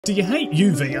Do you hate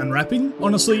UV unwrapping?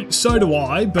 Honestly, so do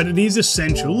I, but it is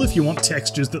essential if you want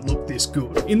textures that look this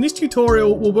good. In this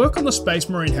tutorial, we'll work on the Space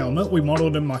Marine helmet we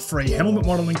modelled in my free helmet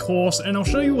modelling course, and I'll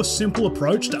show you a simple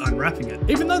approach to unwrapping it.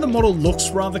 Even though the model looks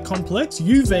rather complex,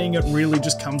 UVing it really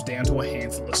just comes down to a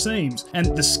handful of seams, and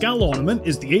the skull ornament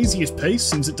is the easiest piece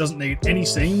since it doesn't need any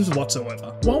seams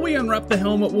whatsoever. While we unwrap the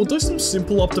helmet, we'll do some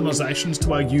simple optimizations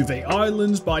to our UV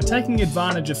islands by taking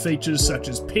advantage of features such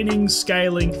as pinning,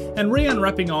 scaling, and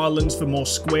re-unwrapping islands for more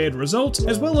squared results,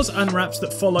 as well as unwraps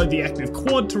that follow the active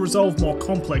quad to resolve more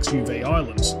complex UV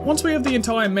islands. Once we have the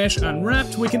entire mesh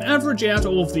unwrapped, we can average out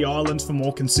all of the islands for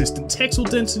more consistent texel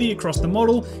density across the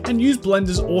model and use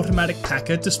Blender's automatic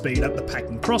packer to speed up the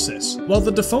packing process. While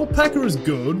the default packer is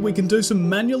good, we can do some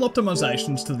manual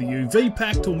optimizations to the UV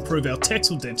pack to improve our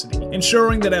texel density,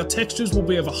 ensuring that our textures will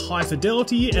be of a high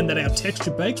fidelity and that our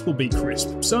texture bakes will be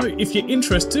crisp. So if you're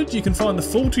interested, you can find the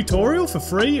full tutorial for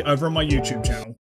free over on my YouTube channel.